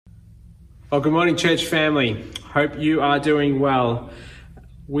Well, good morning, church family. Hope you are doing well.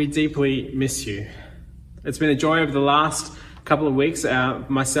 We deeply miss you. It's been a joy over the last couple of weeks.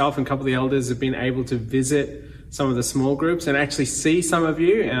 Myself and a couple of the elders have been able to visit some of the small groups and actually see some of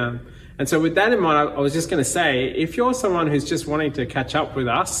you. And so with that in mind, I was just going to say, if you're someone who's just wanting to catch up with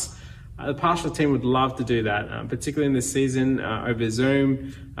us, the pastoral team would love to do that, particularly in this season over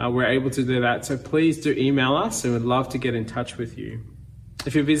Zoom. We're able to do that. So please do email us and we'd love to get in touch with you.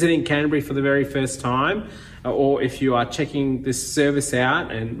 If you're visiting Canterbury for the very first time, or if you are checking this service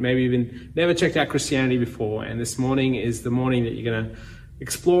out and maybe even never checked out Christianity before, and this morning is the morning that you're going to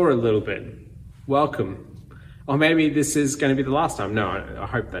explore a little bit, welcome. Or maybe this is going to be the last time. No, I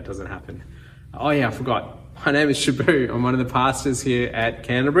hope that doesn't happen. Oh yeah, I forgot. My name is Shabu. I'm one of the pastors here at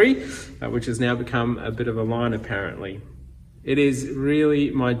Canterbury, which has now become a bit of a line apparently. It is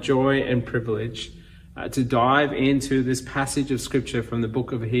really my joy and privilege to dive into this passage of scripture from the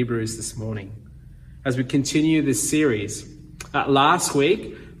book of Hebrews this morning as we continue this series. Last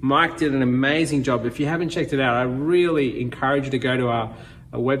week, Mike did an amazing job. If you haven't checked it out, I really encourage you to go to our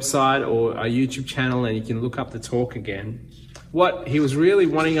website or our YouTube channel and you can look up the talk again. What he was really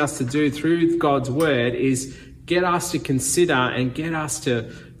wanting us to do through God's word is get us to consider and get us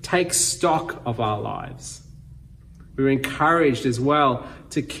to take stock of our lives. We were encouraged as well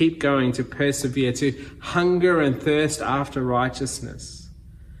to keep going, to persevere, to hunger and thirst after righteousness.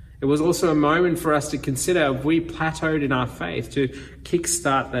 It was also a moment for us to consider if we plateaued in our faith, to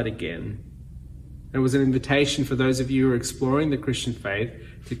kickstart that again. It was an invitation for those of you who are exploring the Christian faith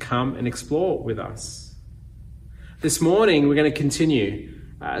to come and explore with us. This morning, we're going to continue.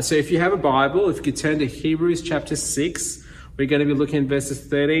 So if you have a Bible, if you could turn to Hebrews chapter 6, we're going to be looking at verses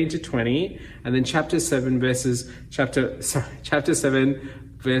 13 to 20, and then chapter 7 verses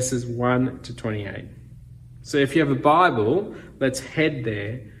 1 to 28. So if you have a Bible, let's head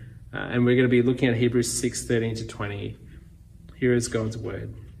there, and we're going to be looking at Hebrews 6, 13 to 20. Here is God's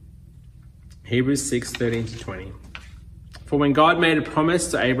word. Hebrews 6, 13 to 20. For when God made a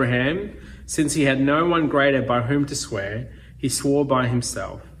promise to Abraham, since he had no one greater by whom to swear, he swore by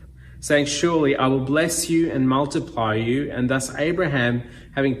himself, saying, surely I will bless you and multiply you. And thus Abraham,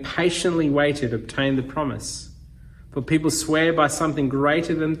 having patiently waited, obtained the promise. For people swear by something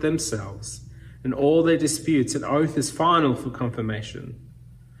greater than themselves, and all their disputes, an oath is final for confirmation.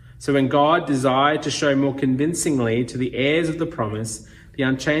 So when God desired to show more convincingly to the heirs of the promise the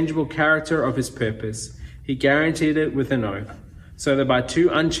unchangeable character of his purpose, he guaranteed it with an oath, so that by two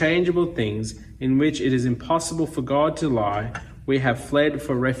unchangeable things in which it is impossible for God to lie, we have fled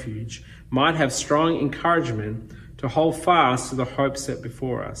for refuge, might have strong encouragement to hold fast to the hope set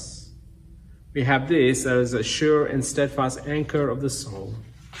before us. We have this as a sure and steadfast anchor of the soul,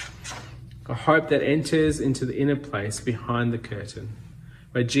 a hope that enters into the inner place behind the curtain,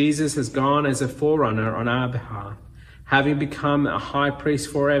 where Jesus has gone as a forerunner on our behalf, having become a high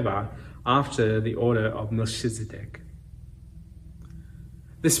priest forever after the order of Melchizedek.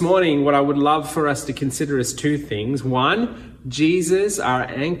 This morning, what I would love for us to consider is two things. One, Jesus, our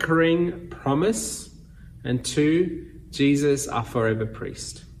anchoring promise. And two, Jesus, our forever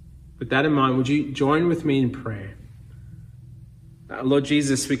priest. With that in mind, would you join with me in prayer? Lord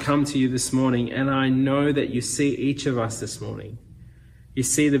Jesus, we come to you this morning, and I know that you see each of us this morning. You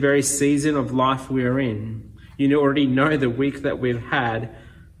see the very season of life we are in. You already know the week that we've had,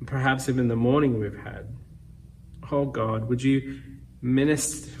 and perhaps even the morning we've had. Oh God, would you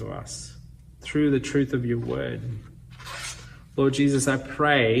minister to us through the truth of your word. Lord Jesus, I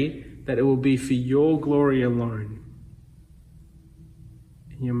pray that it will be for your glory alone.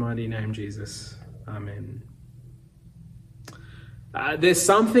 In your mighty name, Jesus. Amen. There's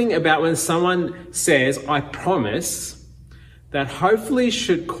something about when someone says, I promise, that hopefully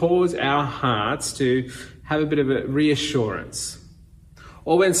should cause our hearts to have a bit of a reassurance.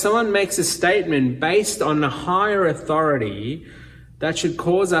 Or when someone makes a statement based on a higher authority, that should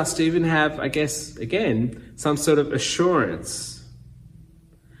cause us to even have, I guess, again, some sort of assurance.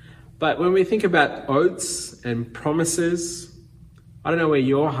 But when we think about oaths and promises, I don't know where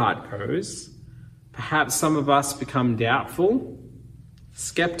your heart goes. Perhaps some of us become doubtful,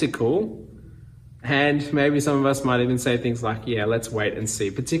 skeptical, and maybe some of us might even say things like, yeah, let's wait and see,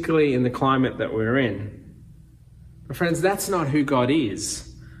 particularly in the climate that we're in. But friends, that's not who God is.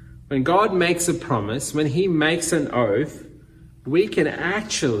 When God makes a promise, when he makes an oath, we can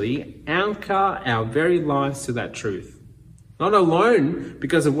actually anchor our very lives to that truth. Not alone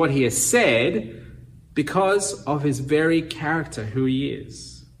because of what he has said, because of his very character, who he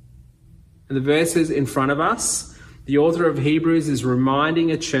is. And the verses in front of us, the author of Hebrews is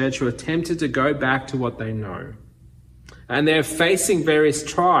reminding a church who are tempted to go back to what they know. And they're facing various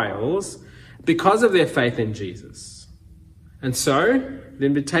trials, because of their faith in Jesus. And so, the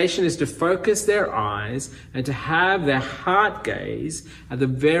invitation is to focus their eyes and to have their heart gaze at the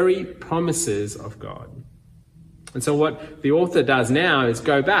very promises of God. And so what the author does now is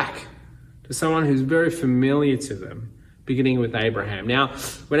go back to someone who's very familiar to them, beginning with Abraham. Now,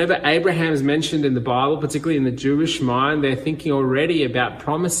 whenever Abraham is mentioned in the Bible, particularly in the Jewish mind, they're thinking already about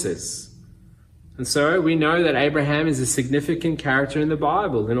promises. And so we know that Abraham is a significant character in the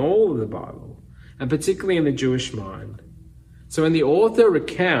Bible, in all of the Bible, and particularly in the Jewish mind. So when the author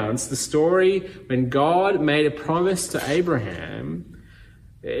recounts the story when God made a promise to Abraham,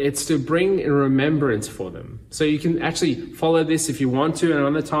 it's to bring in remembrance for them. So you can actually follow this if you want to, and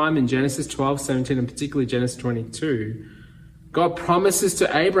another time in Genesis 12:17 and particularly Genesis 22. God promises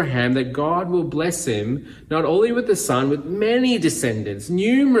to Abraham that God will bless him not only with a son, with many descendants,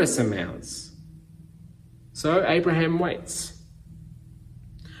 numerous amounts. So Abraham waits.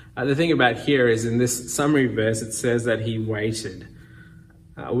 The thing about here is in this summary verse, it says that he waited.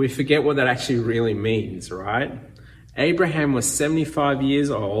 We forget what that actually really means, right? Abraham was 75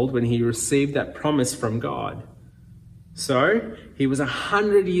 years old when he received that promise from God. So he was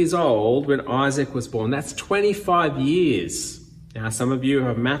 100 years old when Isaac was born. That's 25 years. Now, some of you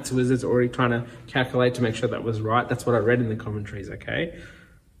have maths wizards already trying to calculate to make sure that was right. That's what I read in the commentaries, okay?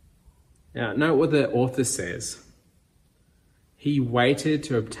 Now, note what the author says. He waited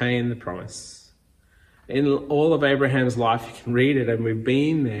to obtain the promise. In all of Abraham's life, you can read it, and we've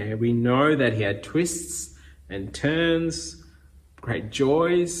been there. We know that he had twists and turns, great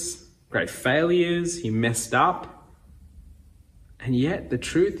joys, great failures. He messed up. And yet the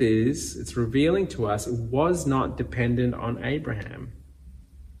truth is, it's revealing to us it was not dependent on Abraham.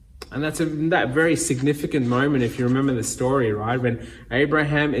 And that's that very significant moment, if you remember the story, right? When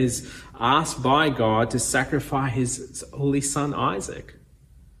Abraham is asked by God to sacrifice his only son, Isaac.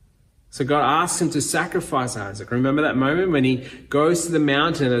 So God asks him to sacrifice Isaac. Remember that moment when he goes to the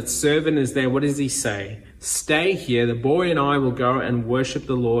mountain, a servant is there. What does he say? Stay here, the boy and I will go and worship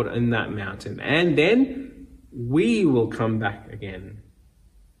the Lord in that mountain. And then we will come back again.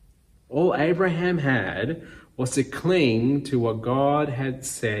 All Abraham had was to cling to what God had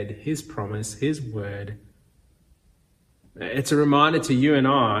said, his promise, his word. It's a reminder to you and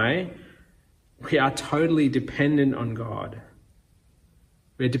I, we are totally dependent on God.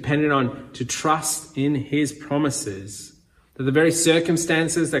 We're dependent on to trust in his promises. That the very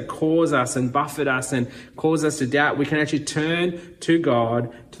circumstances that cause us and buffet us and cause us to doubt, we can actually turn to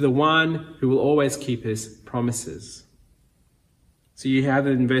God, to the one who will always keep his promises. So you have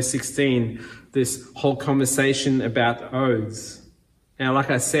in verse 16 this whole conversation about oaths. Now,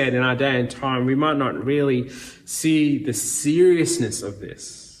 like I said, in our day and time, we might not really see the seriousness of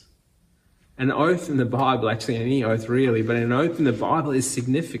this. An oath in the Bible, actually any oath really, but an oath in the Bible is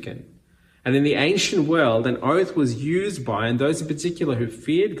significant. And in the ancient world, an oath was used by, and those in particular who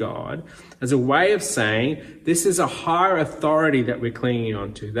feared God, as a way of saying, this is a higher authority that we're clinging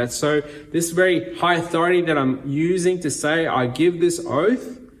on to. That's so, this very high authority that I'm using to say, I give this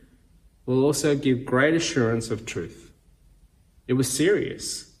oath, will also give great assurance of truth. It was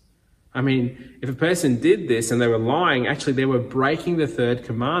serious. I mean, if a person did this and they were lying, actually they were breaking the third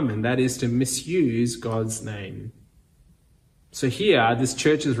commandment, that is to misuse God's name. So here, this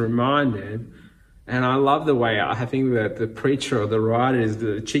church is reminded, and I love the way, I think that the preacher or the writer is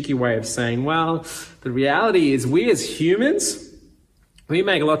the cheeky way of saying, well, the reality is we as humans, we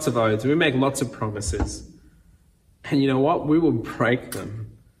make lots of oaths, we make lots of promises. And you know what? We will break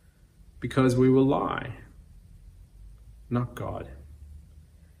them because we will lie, not God.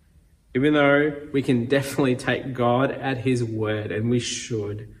 Even though we can definitely take God at his word, and we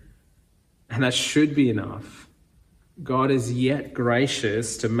should, and that should be enough, God is yet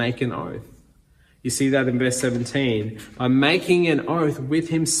gracious to make an oath. You see that in verse 17. By making an oath with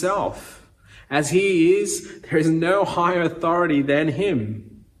himself. As he is, there is no higher authority than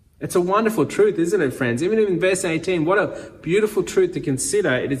him. It's a wonderful truth, isn't it, friends? Even in verse 18, what a beautiful truth to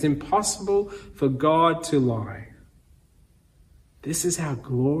consider. It is impossible for God to lie. This is how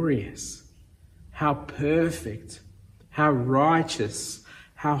glorious, how perfect, how righteous,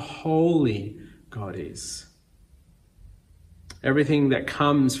 how holy God is. Everything that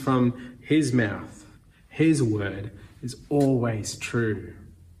comes from his mouth, his word, is always true.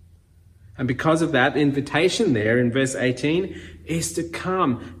 And because of that, the invitation there in verse 18 is to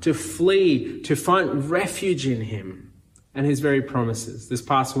come, to flee, to find refuge in him and his very promises. This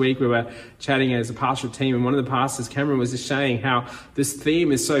past week we were chatting as a pastoral team, and one of the pastors, Cameron, was just saying how this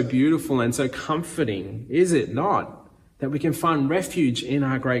theme is so beautiful and so comforting, is it not? That we can find refuge in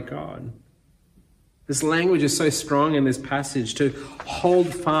our great God. This language is so strong in this passage, to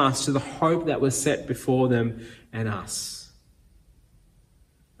hold fast to the hope that was set before them and us.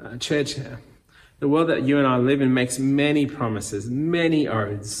 Church, the world that you and I live in makes many promises, many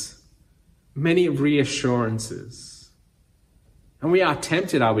oaths, many reassurances. And we are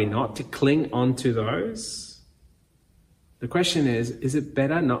tempted, are we not, to cling on to those? The question is it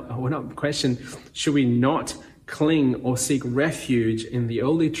better should we not cling or seek refuge in the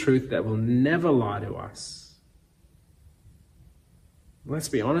only truth that will never lie to us? Let's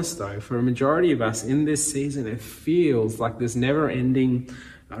be honest though, for a majority of us in this season, it feels like this never-ending,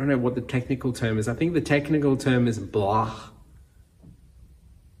 I don't know what the technical term is. I think the technical term is blah.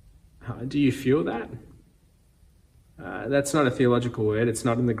 Do you feel that? That's not a theological word. It's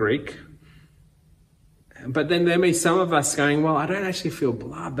not in the Greek. But then there may be some of us going, well, I don't actually feel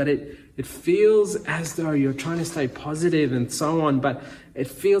blah, but it feels as though you're trying to stay positive and so on, but it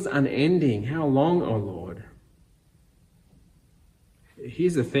feels unending. How long, oh Lord?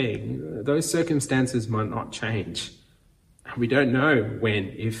 Here's the thing. Those circumstances might not change. We don't know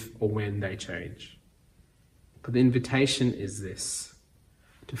when, if, or when they change. But the invitation is this: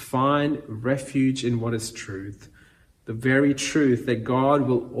 to find refuge in what is truth, the very truth that God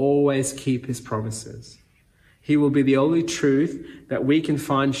will always keep his promises. He will be the only truth that we can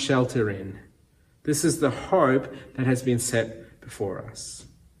find shelter in. This is the hope that has been set before us.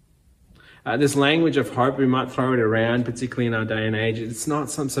 This language of hope, we might throw it around, particularly in our day and age. It's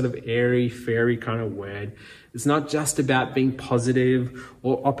not some sort of airy, fairy kind of word. It's not just about being positive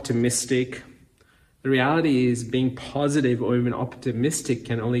or optimistic. The reality is being positive or even optimistic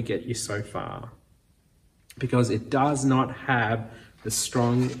can only get you so far, because it does not have the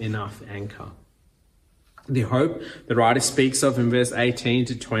strong enough anchor. The hope the writer speaks of in verse 18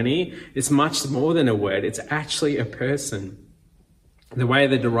 to 20 is much more than a word. It's actually a person. The way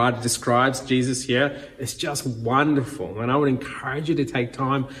that the writer describes Jesus here is just wonderful. And I would encourage you to take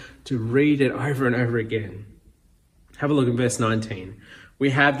time to read it over and over again. Have a look at verse 19. We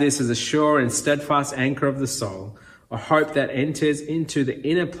have this as a sure and steadfast anchor of the soul, a hope that enters into the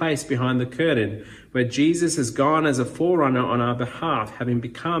inner place behind the curtain, where Jesus has gone as a forerunner on our behalf, having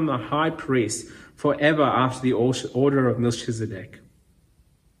become a high priest forever after the order of Melchizedek.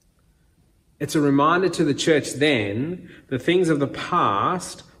 It's a reminder to the church then, the things of the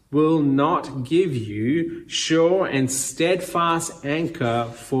past will not give you sure and steadfast anchor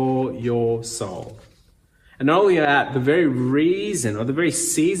for your soul. And not only that, the very reason or the very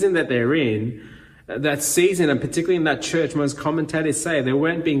season that they're in, that season, and particularly in that church, most commentators say they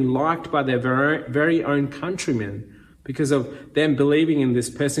weren't being liked by their very own countrymen because of them believing in this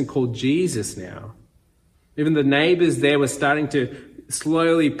person called Jesus now. Even the neighbors there were starting to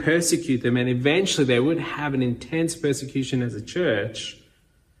slowly persecute them, and eventually they would have an intense persecution as a church.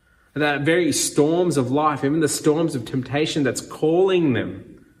 And that very storms of life, even the storms of temptation that's calling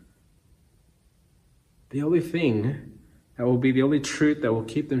them, the only thing that will be the only truth that will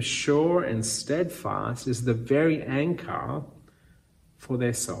keep them sure and steadfast is the very anchor for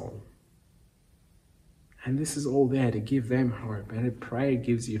their soul. And this is all there to give them hope. And I pray it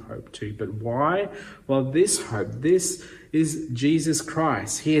gives you hope too. But why? Well, this hope, this is Jesus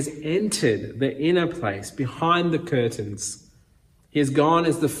Christ. He has entered the inner place behind the curtains. He has gone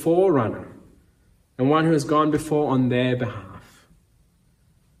as the forerunner and one who has gone before on their behalf.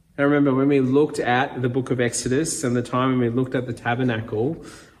 I remember when we looked at the book of Exodus and the time when we looked at the tabernacle,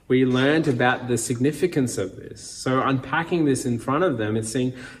 we learned about the significance of this. So unpacking this in front of them and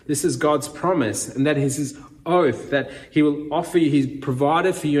saying, this is God's promise, and that is his oath, that he will offer you, he's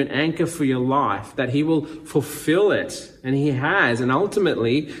provided for you an anchor for your life, that he will fulfill it. And he has. And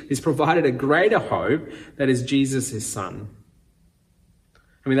ultimately, he's provided a greater hope that is Jesus, his son.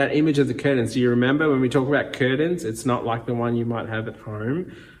 I mean, that image of the curtains, do you remember when we talk about curtains? It's not like the one you might have at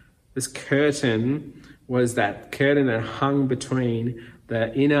home. This curtain was that curtain that hung between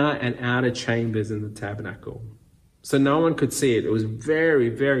the inner and outer chambers in the tabernacle. So no one could see it. It was very,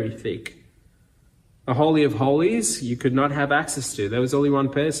 very thick. The Holy of Holies, you could not have access to. There was only one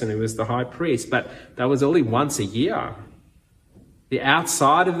person. It was the high priest, but that was only once a year. The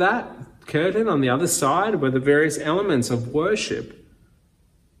outside of that curtain, on the other side, were the various elements of worship.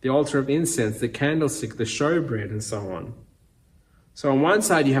 The altar of incense, the candlestick, the showbread, and so on. So on one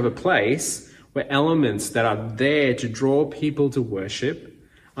side, you have a place where elements that are there to draw people to worship.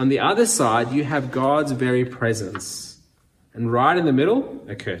 On the other side, you have God's very presence. And right in the middle,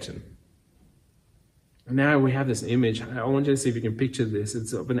 a curtain. And now we have this image. I want you to see if you can picture this.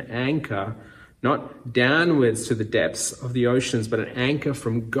 It's of an anchor, not downwards to the depths of the oceans, but an anchor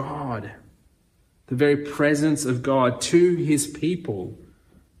from God. The very presence of God to his people.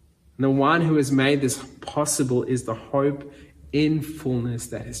 And the one who has made this possible is the hope in fullness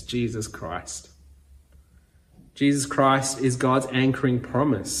that is Jesus Christ. Jesus Christ is God's anchoring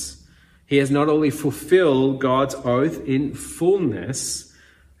promise. He has not only fulfilled God's oath in fullness,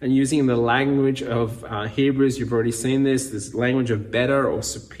 and using the language of Hebrews, you've already seen this language of better or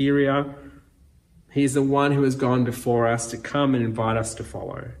superior. He's the one who has gone before us to come and invite us to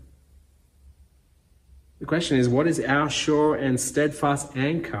follow. The question is, what is our sure and steadfast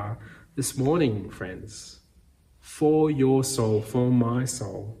anchor this morning, friends? For your soul, for my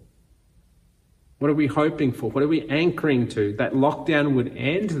soul. What are we hoping for? What are we anchoring to? That lockdown would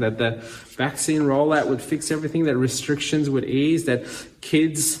end, that the vaccine rollout would fix everything, that restrictions would ease, that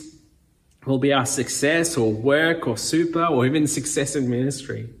kids will be our success or work or super or even success in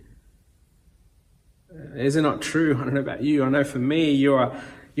ministry. Is it not true? I don't know about you. I know for me, you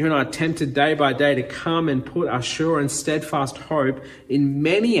and I are tempted day by day to come and put our sure and steadfast hope in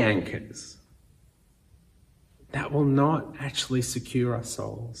many anchors that will not actually secure our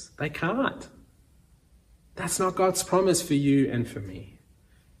souls. They can't. That's not God's promise for you and for me.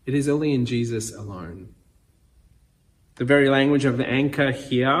 It is only in Jesus alone. The very language of the anchor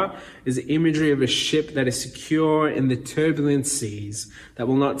here is the imagery of a ship that is secure in the turbulent seas, that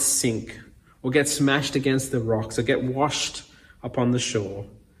will not sink or get smashed against the rocks or get washed upon the shore.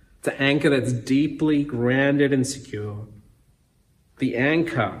 It's an anchor that's deeply grounded and secure. The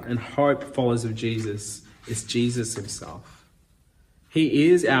anchor and hope followers of Jesus is Jesus himself. He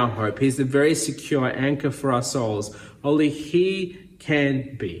is our hope. He's the very secure anchor for our souls. Only he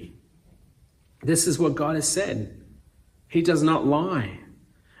can be. This is what God has said. He does not lie.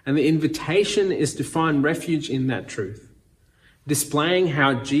 And the invitation is to find refuge in that truth, displaying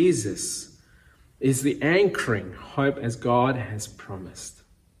how Jesus is the anchoring hope as God has promised.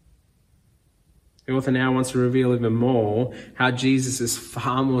 The author now wants to reveal even more how Jesus is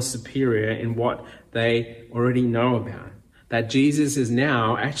far more superior in what they already know about. That Jesus is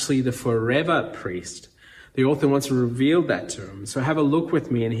now actually the forever priest. The author wants to reveal that to him. So have a look with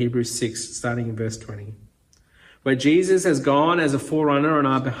me in Hebrews 6, starting in verse 20. Where Jesus has gone as a forerunner on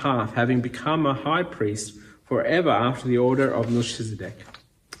our behalf, having become a high priest forever after the order of Melchizedek.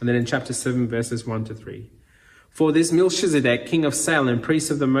 And then in chapter 7, verses 1 to 3. For this Melchizedek, king of Salem,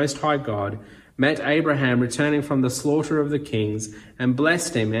 priest of the Most High God, met Abraham returning from the slaughter of the kings and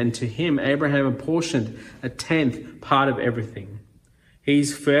blessed him, and to him Abraham apportioned a 10th part of everything.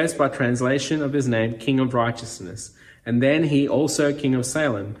 He's first, by translation of his name, King of Righteousness, and then he also King of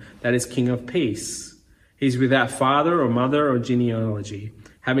Salem, that is, King of Peace. He's without father or mother or genealogy,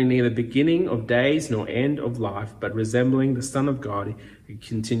 having neither beginning of days nor end of life, but resembling the Son of God, who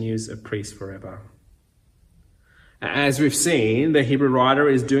continues a priest forever. As we've seen, the Hebrew writer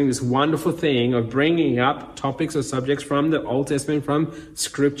is doing this wonderful thing of bringing up topics or subjects from the Old Testament, from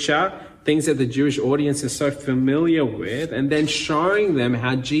Scripture, things that the Jewish audience is so familiar with, and then showing them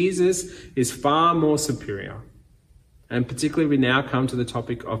how Jesus is far more superior. And particularly we now come to the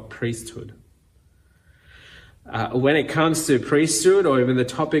topic of priesthood. When it comes to priesthood, or even the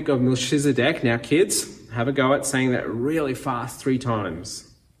topic of Melchizedek, now kids, have a go at saying that really fast 3 times.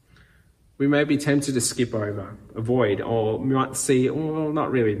 We may be tempted to skip over, avoid, or we might see, well,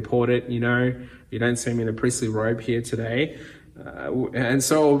 not really important, you don't see me in a priestly robe here today. And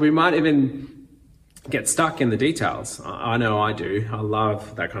so we might even get stuck in the details. I know I do. I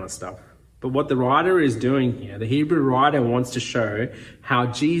love that kind of stuff. But what the writer is doing here, the Hebrew writer wants to show how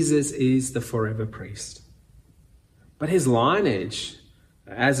Jesus is the forever priest. But his lineage,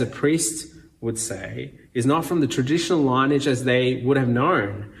 as a priest would say, is not from the traditional lineage as they would have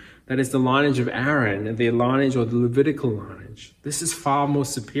known. That is the lineage of Aaron, the lineage or the Levitical lineage. This is far more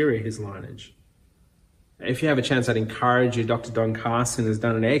superior, his lineage. If you have a chance, I'd encourage you. Dr. Don Carson has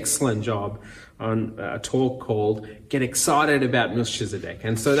done an excellent job on a talk called Get Excited About Melchizedek.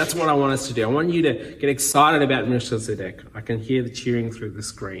 And so that's what I want us to do. I want you to get excited about Melchizedek. I can hear the cheering through the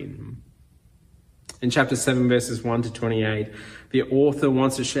screen. In chapter 7, verses 1 to 28, the author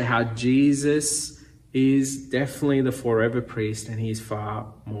wants to show how Jesus is definitely the forever priest, and he's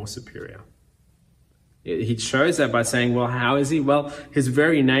far more superior. He shows that by saying, well, how is he? Well, his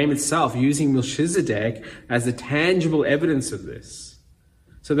very name itself, using Melchizedek as the tangible evidence of this.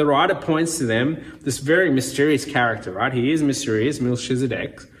 So the writer points to them, this very mysterious character, right? He is mysterious,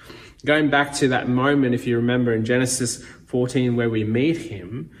 Melchizedek. Going back to that moment, if you remember, in Genesis 14, where we meet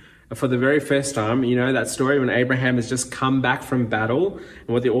him, for the very first time, that story when Abraham has just come back from battle. And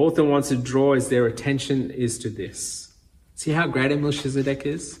what the author wants to draw is their attention is to this. See how great Melchizedek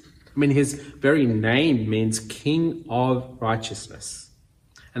is? I mean, his very name means King of Righteousness.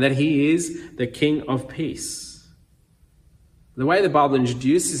 And that he is the King of Peace. The way the Bible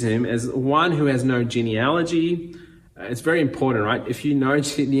introduces him as one who has no genealogy, it's very important, right? If you know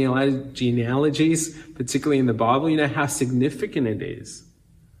genealogies, particularly in the Bible, you know how significant it is.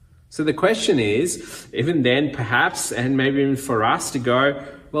 So the question is, even then perhaps, and maybe even for us to go,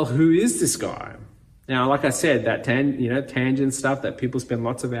 well, who is this guy? Now, like I said, that tangent stuff that people spend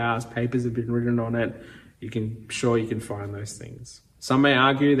lots of hours, papers have been written on it, you can find those things. Some may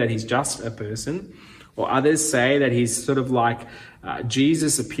argue that he's just a person, or others say that he's sort of like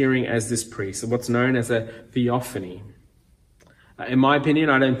Jesus appearing as this priest, what's known as a theophany. In my opinion,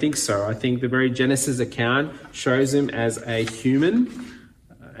 I don't think so. I think the very Genesis account shows him as a human.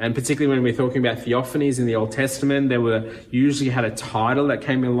 And particularly when we're talking about theophanies in the Old Testament, they were usually had a title that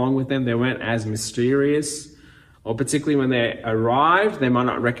came along with them. They weren't as mysterious. Or particularly when they arrived, they might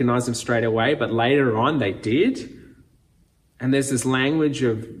not recognize them straight away, but later on they did. And there's this language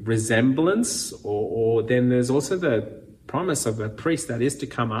of resemblance, or then there's also the promise of a priest that is to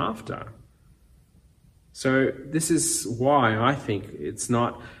come after. So this is why I think it's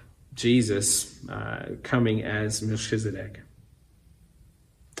not Jesus coming as Melchizedek.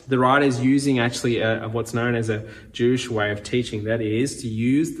 The writer is using actually what's known as a Jewish way of teaching, that is to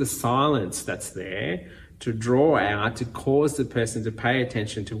use the silence that's there to draw out, to cause the person to pay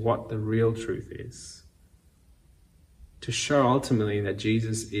attention to what the real truth is, to show ultimately that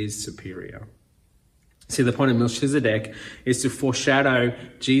Jesus is superior. See, the point of Melchizedek is to foreshadow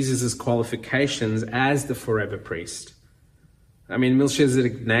Jesus' qualifications as the forever priest. I mean,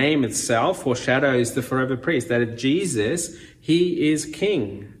 Melchizedek's name itself foreshadows the forever priest, that Jesus, he is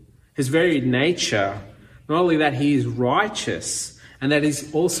king. His very nature, not only that he is righteous, and that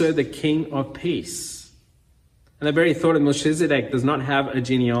he's also the king of peace. And the very thought of Melchizedek does not have a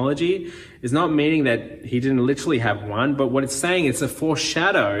genealogy is not meaning that he didn't literally have one, but what it's saying, it's a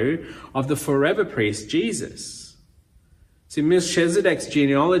foreshadow of the forever priest, Jesus. See, Melchizedek's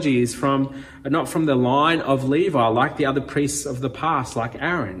genealogy is not from the line of Levi, like the other priests of the past, like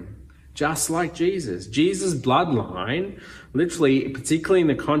Aaron, just like Jesus. Jesus' bloodline, literally, particularly in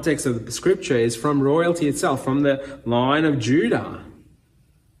the context of the scripture, is from royalty itself, from the line of Judah.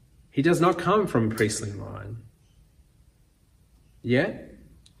 He does not come from a priestly line. Yet,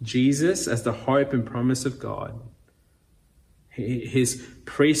 Jesus, as the hope and promise of God, his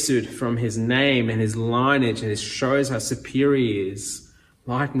priesthood from his name and his lineage, and it shows how superior he is,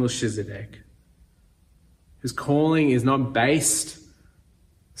 like Melchizedek. His calling is not based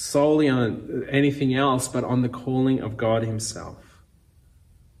solely on anything else, but on the calling of God himself.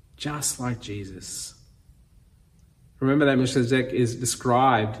 Just like Jesus. Remember that Melchizedek is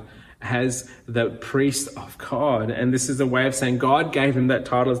described as the priest of God. And this is a way of saying God gave him that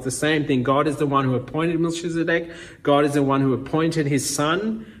title. It's the same thing. God is the one who appointed Melchizedek. God is the one who appointed his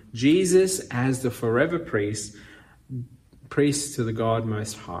son, Jesus, as the forever priest to the God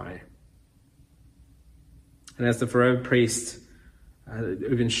Most High. And as the forever priest,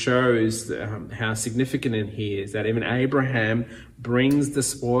 even shows how significant he is, that even Abraham brings the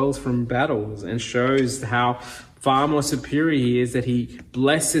spoils from battles, and shows how far more superior he is, that he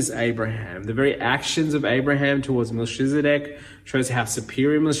blesses Abraham. The very actions of Abraham towards Melchizedek shows how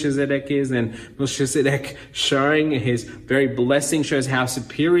superior Melchizedek is, and Melchizedek showing his very blessing shows how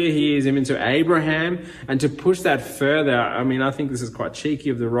superior he is even to Abraham. And to push that further, I mean, I think this is quite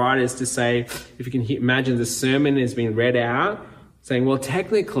cheeky of the writers to say, if you can imagine the sermon is being read out, saying, well,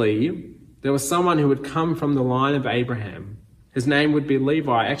 technically, there was someone who would come from the line of Abraham. His name would be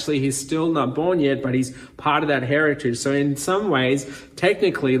Levi. Actually, he's still not born yet, but he's part of that heritage. So in some ways,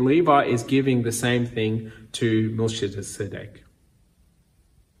 technically, Levi is giving the same thing to Melchizedek.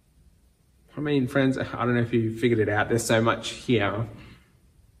 I mean, friends, I don't know if you figured it out. There's so much here.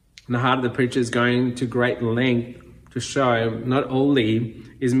 And the heart of the preacher is going to great length to show not only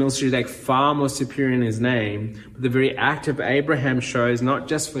is Melchizedek far more superior in his name, but the very act of Abraham shows not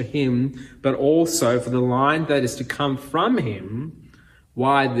just for him, but also for the line that is to come from him,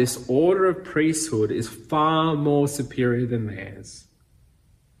 why this order of priesthood is far more superior than theirs.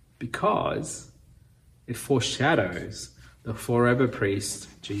 Because it foreshadows the forever priest,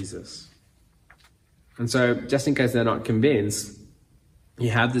 Jesus. And so, just in case they're not convinced, you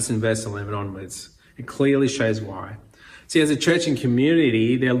have this in verse 11 onwards. It clearly shows why. See, as a church and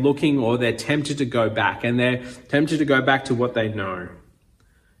community, they're looking, or they're tempted to go back, and they're tempted to go back to what they know.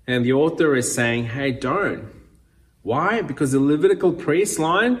 And the author is saying, hey, don't. Why? Because the Levitical priest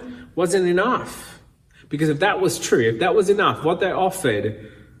line wasn't enough. Because if that was true, if that was enough, what they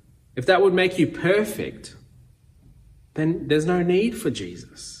offered, if that would make you perfect, then there's no need for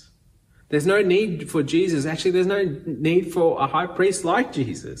Jesus. There's no need for Jesus. Actually, there's no need for a high priest like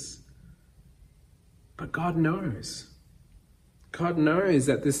Jesus. But God knows. God knows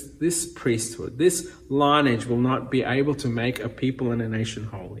that this priesthood, this lineage will not be able to make a people and a nation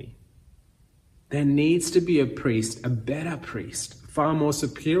holy. There needs to be a priest, a better priest, far more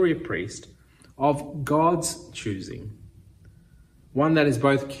superior priest of God's choosing. One that is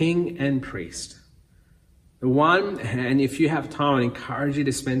both king and priest. The one, and if you have time, I encourage you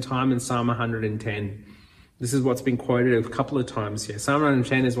to spend time in Psalm 110. This is what's been quoted a couple of times here. Psalm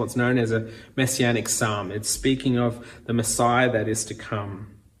 110 is what's known as a messianic psalm. It's speaking of the Messiah that is to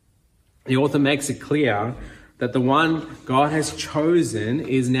come. The author makes it clear that the one God has chosen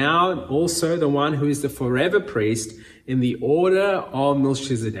is now also the one who is the forever priest in the order of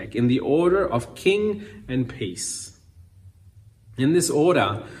Melchizedek, in the order of king and peace. In this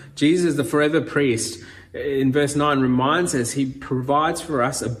order, Jesus, the forever priest, in verse 9 reminds us he provides for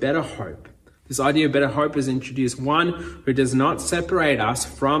us a better hope. This idea of better hope is introduced, one who does not separate us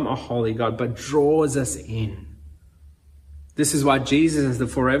from a holy God, but draws us in. This is why Jesus, as the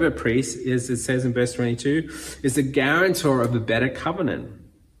forever priest, as it says in verse 22, is the guarantor of a better covenant.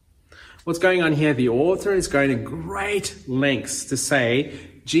 What's going on here? The author is going to great lengths to say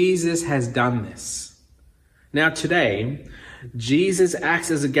Jesus has done this. Now today, Jesus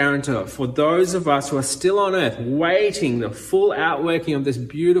acts as a guarantor for those of us who are still on earth, waiting the full outworking of this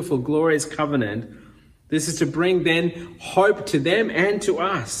beautiful, glorious covenant. This is to bring then hope to them and to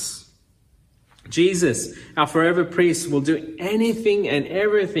us. Jesus, our forever priest, will do anything and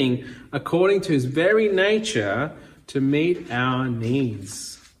everything according to his very nature to meet our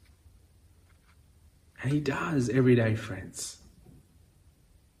needs. And he does every day, friends.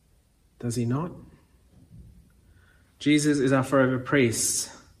 Does he not? Jesus is our forever priest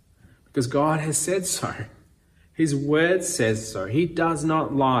because God has said so. His word says so. He does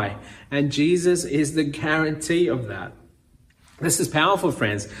not lie. And Jesus is the guarantee of that. This is powerful,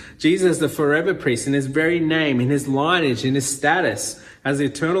 friends. Jesus, the forever priest, in his very name, in his lineage, in his status as the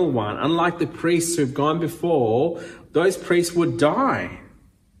eternal one, unlike the priests who have gone before, those priests would die.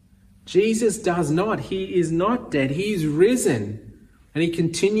 Jesus does not. He is not dead. He is risen. And he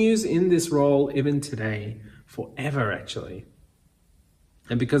continues in this role even today, forever actually.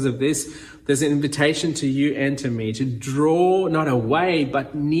 And because of this, there's an invitation to you and to me to draw not away,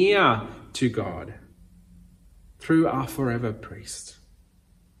 but near to God through our forever priest.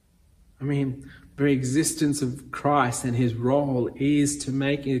 I mean, the very existence of Christ and his role is to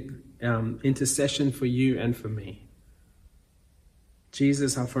make intercession for you and for me.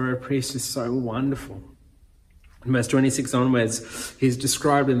 Jesus, our forever priest, is so wonderful. In verse 26 onwards, he's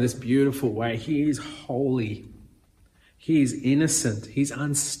described in this beautiful way. He is holy. He is innocent. He's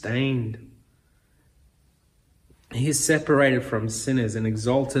unstained. He is separated from sinners and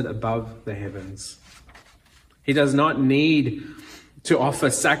exalted above the heavens. He does not need to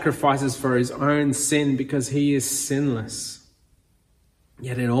offer sacrifices for his own sin because he is sinless.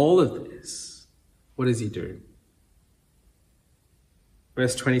 Yet in all of this, what does he do?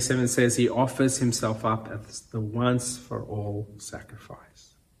 Verse 27 says he offers himself up as the once for all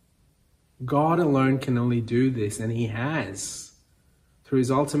sacrifice. God alone can only do this, and he has. Through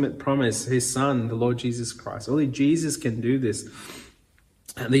his ultimate promise, his Son, the Lord Jesus Christ. Only Jesus can do this.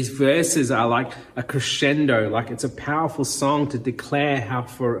 And these verses are like a crescendo, like it's a powerful song to declare how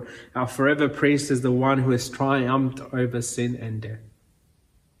our forever priest is the one who has triumphed over sin and death.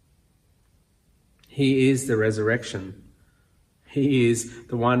 He is the resurrection. He is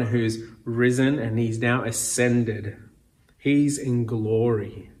the one who's risen and he's now ascended. He's in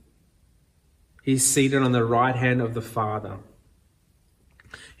glory. He's seated on the right hand of the Father.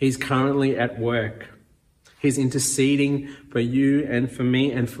 He's currently at work. He's interceding for you and for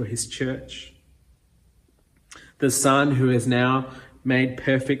me and for his church. The Son who is now made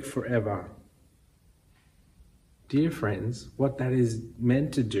perfect forever. Dear friends, what that is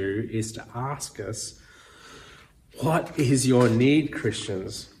meant to do is to ask us, what is your need,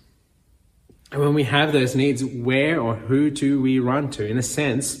 Christians? And when we have those needs, where or who do we run to? In a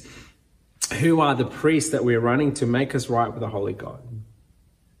sense, who are the priests that we're running to make us right with the Holy God?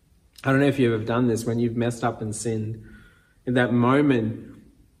 I don't know if you've ever done this when you've messed up and sinned. In that moment,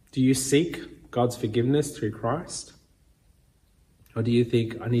 do you seek God's forgiveness through Christ? Or do you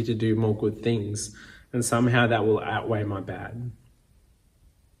think, I need to do more good things and somehow that will outweigh my bad?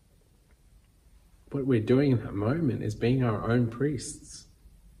 What we're doing in that moment is being our own priests.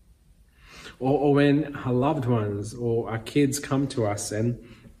 Or when our loved ones or our kids come to us and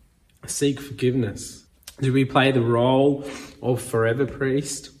seek forgiveness, do we play the role of forever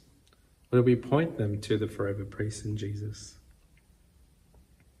priest? Or do we point them to the forever priest in Jesus?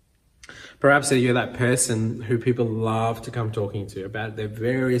 Perhaps you're that person who people love to come talking to about their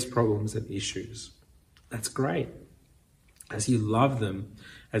various problems and issues. That's great. as you love them,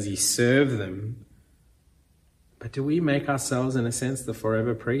 as you serve them. But do we make ourselves, in a sense, the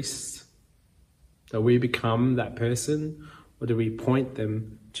forever priests? Do we become that person, or do we point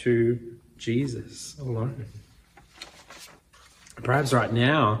them to Jesus alone? Perhaps right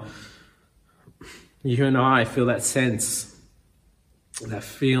now, you and I feel that sense, that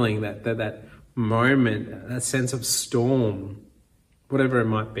feeling, that moment, that sense of storm, whatever it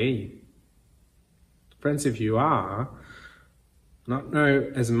might be. Friends, if you are, not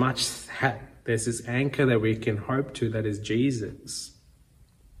know as much that there's this anchor that we can hope to, that is Jesus.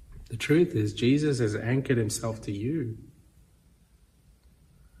 The truth is, Jesus has anchored himself to you,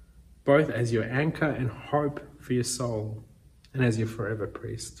 both as your anchor and hope for your soul, and as your forever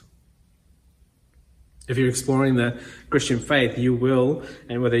priest. If you're exploring the Christian faith, you will,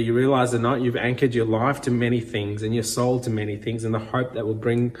 and whether you realize it or not, you've anchored your life to many things and your soul to many things, and the hope that will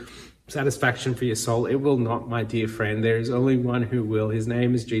bring satisfaction for your soul. It will not, my dear friend. There is only one who will. His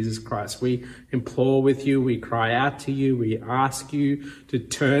name is Jesus Christ. We implore with you, we cry out to you, we ask you to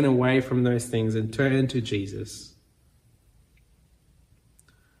turn away from those things and turn to Jesus.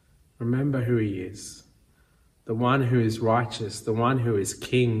 Remember who he is. The one who is righteous, the one who is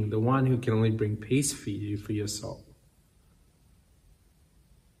king, the one who can only bring peace for you, for your soul.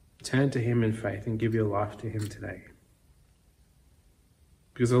 Turn to him in faith and give your life to him today.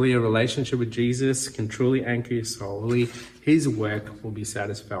 Because only a relationship with Jesus can truly anchor your soul. Only his work will be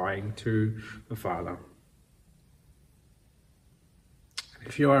satisfying to the Father.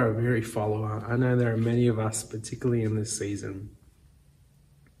 If you are a very follower, I know there are many of us, particularly in this season.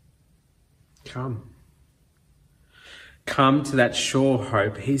 Come to that sure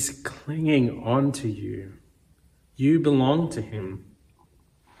hope. He's clinging on to you. You belong to him.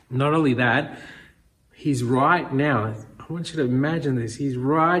 Not only that, he's right now, I want you to imagine this, he's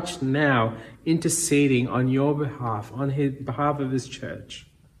right now interceding on your behalf, on his behalf of his church.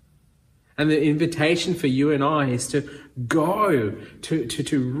 And the invitation for you and I is to go,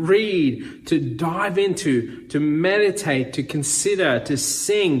 to read, to dive into, to meditate, to consider, to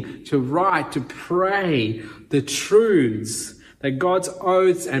sing, to write, to pray the truths that God's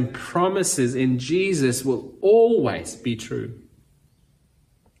oaths and promises in Jesus will always be true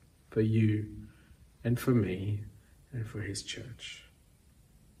for you and for me and for his church.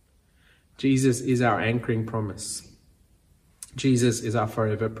 Jesus is our anchoring promise. Jesus is our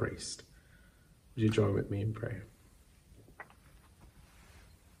forever priest. Would you join with me in prayer?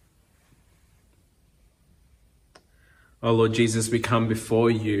 Oh Lord Jesus, we come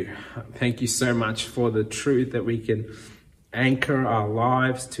before you. Thank you so much for the truth that we can anchor our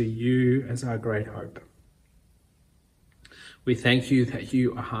lives to you as our great hope. We thank you that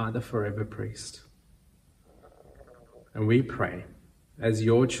you are the forever priest. And we pray as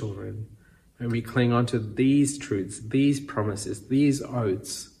your children, and we cling on to these truths, these promises, these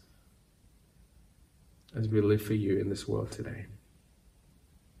oaths, as we live for you in this world today.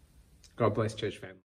 God bless church family.